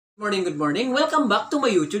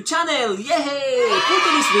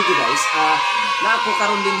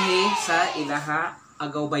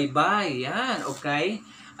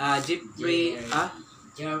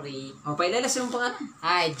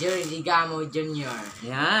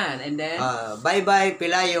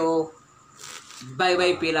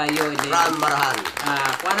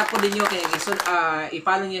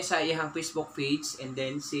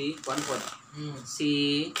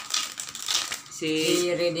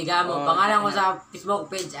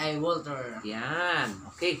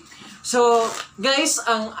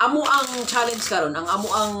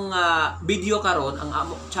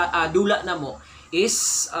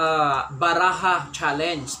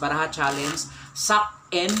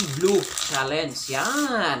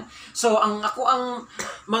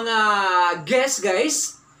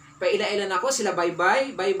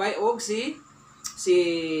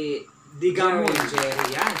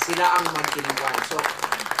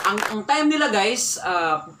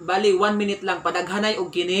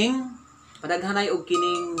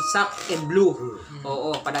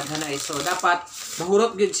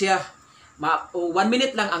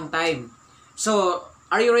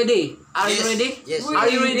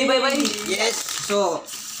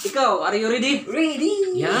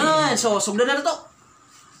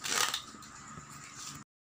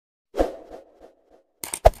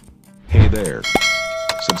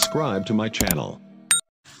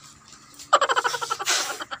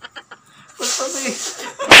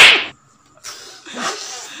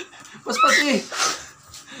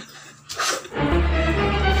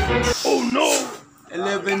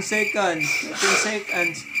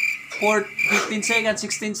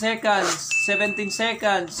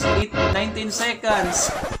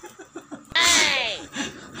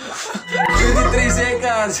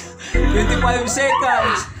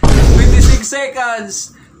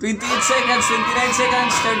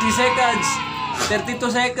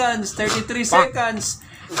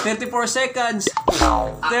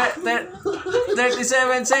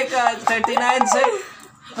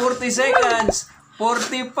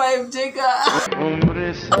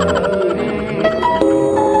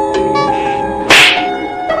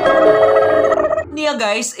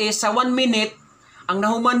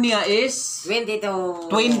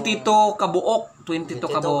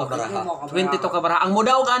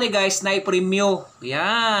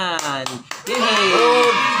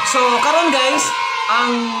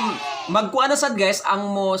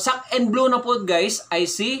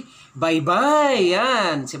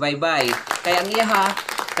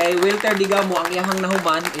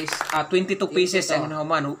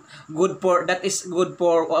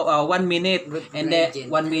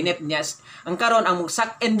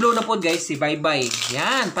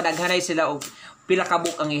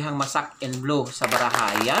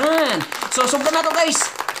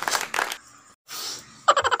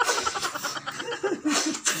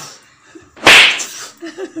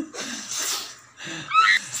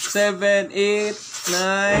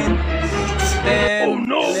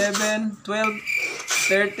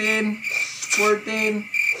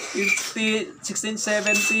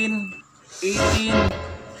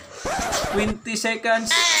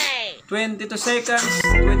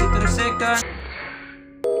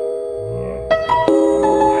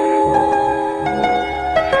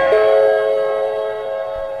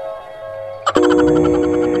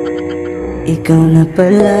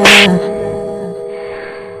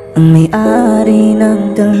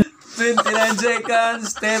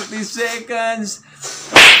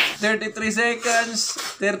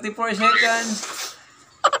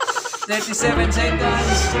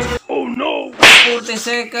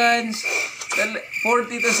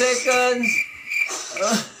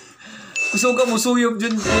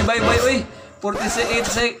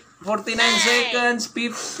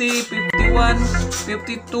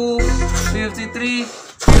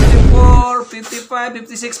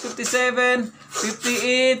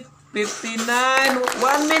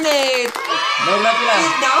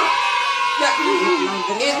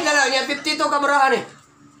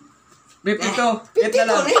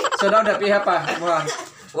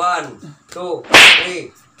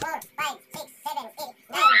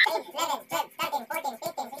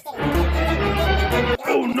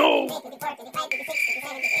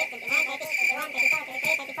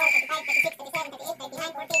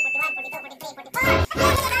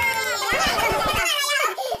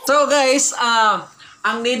So guys,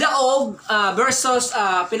 ang nidaog versus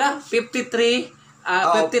pila 53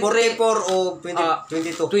 53 44 o 22.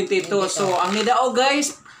 22. So ang nidaog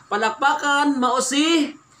guys, palakpakan mao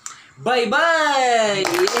si bye-bye.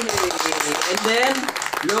 And then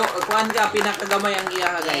kuan ka pinakagamay ang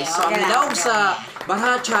iya guys. So ang nidaog sa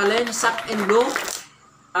Baraha challenge, suck and blow.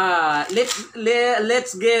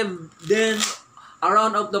 Let's give them a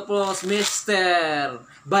round of applause, Mr.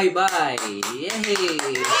 Bye-bye. Yay!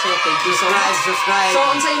 So, thank you so much. Subscribe. So,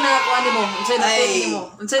 unsay na kuan mo? Unsay na pili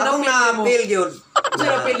mo? Unsay na Akong pili mo? na-feel yun. Unsay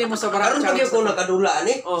na pili mo sa Baraha Karon challenge? pag ko nakadulaan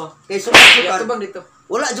eh. Oh. Kay sumasukad. Yato bang dito?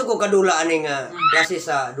 Wala jud ko kadulaan nga klase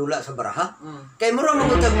sa dula sa Baraha. Kay mura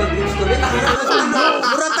magutag mag-gusto ni.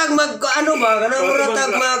 Muratag mag ano ba? Kanang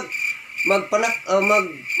muratag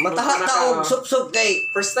mataha ta og sup-sup kay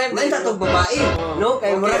First time may na tatog babae, no?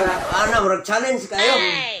 Kay Okay murag murag challenge kayo.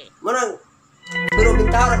 Murag pero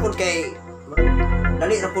bintara pud kay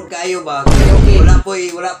dali ra pud kayo ba? Okay.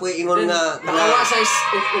 Wala poy ingon nga makawa sa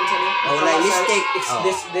wala mistake.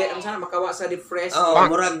 Makawa sa depress.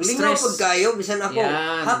 Murag lingaw pud kayo bisan ako.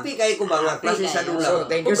 Yan. Happy kayo ko ba nga klase sa dula. So,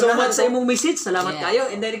 thank you so much sa imong message. Salamat kayo.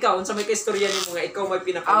 And then ikaw, unsa may kaistorya nimo nga ikaw may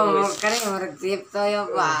pinaka-lowest? Kani murag tip tayo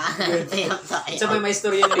ba? Unsa may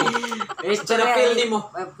istorya nimo? Unsa na feel nimo?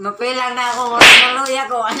 Mapilang na ako, murag maluya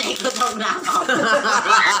ko, anay ko tong na ako.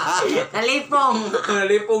 Nalipong.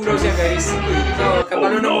 Nalipong daw siya, guys. So,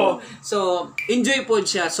 kabalo na mo. So, enjoy po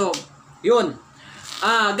siya. So, yun.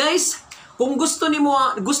 Guys, kung gusto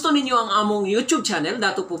ninyo ang among YouTube channel,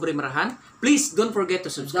 Dato Pobre Marahan, please don't forget to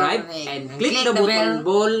subscribe and click the button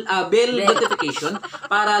bell notification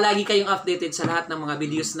para lagi kayong updated sa lahat ng mga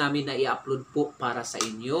videos namin na i-upload po para sa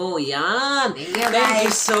inyo. Yan. Thank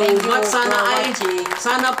you so much.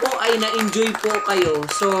 Sana po ay na-enjoy po kayo.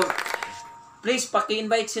 So, please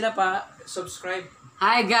paki-invite sila pa. Subscribe.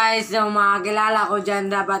 Hi guys, yung mga kilala ko dyan,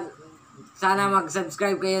 dapat sana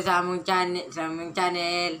mag-subscribe kayo sa aming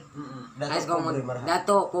channel.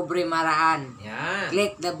 Dato Pobre Marahan. Yan.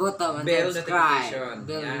 Click the button and Bell subscribe. notification.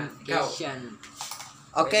 Bell Yan. notification.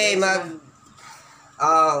 Okay,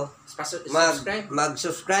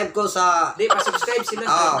 mag-subscribe ko sa Pa-subscribe sila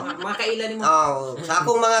sa mga kailan nimo. sa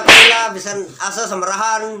akong mga kaila bisan asa sa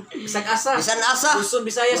Marahan, Bisag asa. bisan asa. Luzon,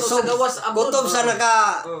 Visayas, o sa gawas, abroad. Kutob sa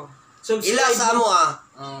naka Subscribe. ila sa amo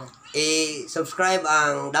i-subscribe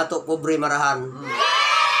ang Dato Pobre Marahan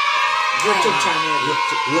YouTube channel.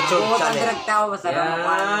 YouTube Buot ang channel. direct tao basta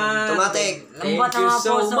Automatic. Lambot Thank ang you mga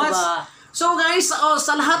so puso much. ba? So guys,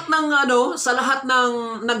 sa lahat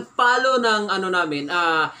ng nag-follow ng namin,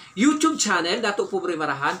 YouTube channel Dato Pobre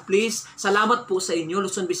Marahan, please, salamat po sa inyo,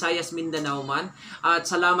 Luzon, Visayas, Mindanao man. At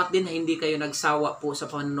salamat din na hindi kayo nagsawa po sa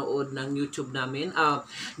panonood ng YouTube namin,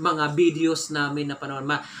 mga videos namin na panood.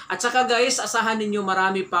 At saka guys, asahan ninyo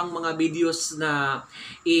marami pang mga videos na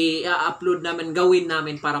i-upload namin, gawin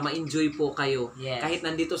namin para ma-enjoy po kayo. Yes. Kahit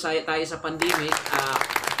nandito tayo sa pandemic,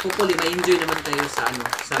 hopefully ma-enjoy naman kayo sa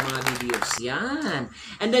mga videos. Yan.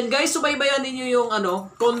 And then guys, subaybayan niyo yung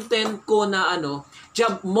content ko na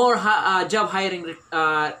job hiring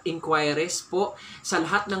inquiries po sa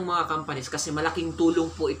lahat ng mga companies kasi malaking tulong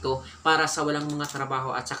po ito para sa walang mga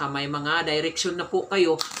trabaho at saka may mga direction na po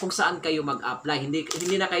kayo kung saan kayo mag-apply.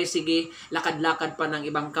 Hindi na kayo sige lakad-lakad pa ng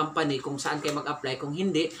ibang company kung saan kayo mag-apply. Kung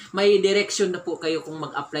hindi, may direction na po kayo kung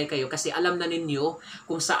mag-apply kayo kasi alam na ninyo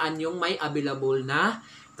kung saan yung may available na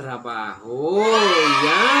trabaho.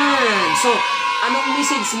 Yan. So, anong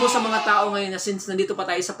message mo sa mga tao ngayon na since nandito pa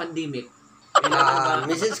tayo sa pandemic?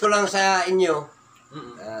 Message ko lang sa inyo.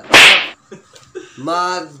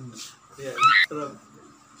 Ingat.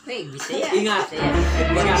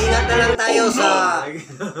 Mag-ingat na lang tayo sa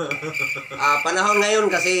panahon ngayon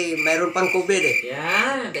kasi mayroon pang COVID eh.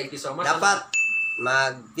 Yan. Thank you so much. Dapat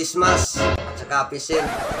mag-Christmas at saka pisil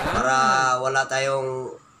para wala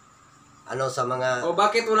tayong sa mga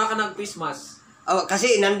bakit wala ka nag-Christmas?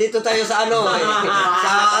 kasi nandito tayo sa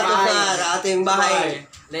sa ating bahay.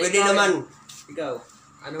 Pwede naman. Ikaw,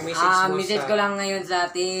 anong message mo Message ko lang ngayon sa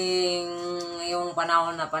ating ngayong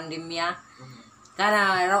panahon na pandemya.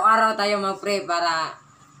 Sana araw-araw tayo mag-pray para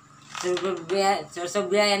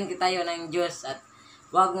susubayan tayo ng Diyos at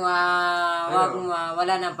wag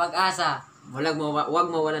mawala ng pag-asa. Wag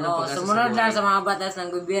mawala ng pag-asa. Sumunod lang sa mga batas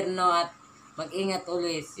ng gobyerno at mag-ingat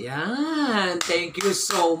always. Yan. Thank you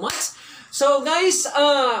so much. So guys,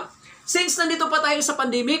 since nandito pa tayo sa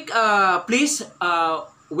pandemic, please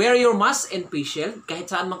wear your mask and face shield kahit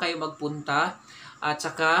saan man kayo magpunta. At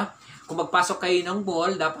saka kung magpasok kayo ng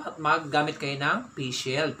mall, dapat maggamit kayo ng face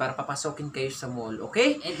shield para papasokin kayo sa mall.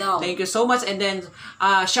 Okay? Thank you so much. And then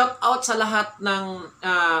shout out sa lahat ng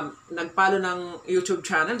nagpalo ng YouTube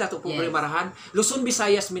channel Dato Pobre Marahan, Luzon,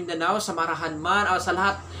 Visayas, Mindanao, sa Marahan man, sa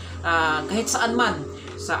lahat kahit saan man,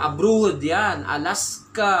 sa abroad yan,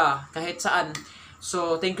 Alaska, kahit saan.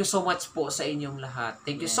 So, thank you so much po sa inyong lahat.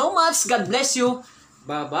 Thank you so much. God bless you.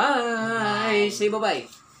 Bye-bye. Say bye-bye.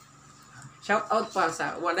 Shout out pa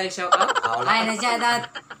sa wala shout out. Ay, na-shout out.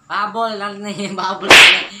 Babol lang na yung babol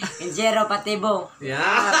lang na. Yung zero patibo.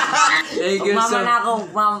 Yeah. Thank you so. Mama na ako,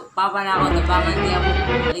 papa na ako, tabangan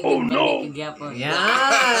di ako.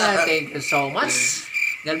 Yeah. Thank you so much.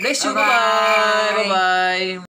 God bless you. Bye-bye. Bye-bye.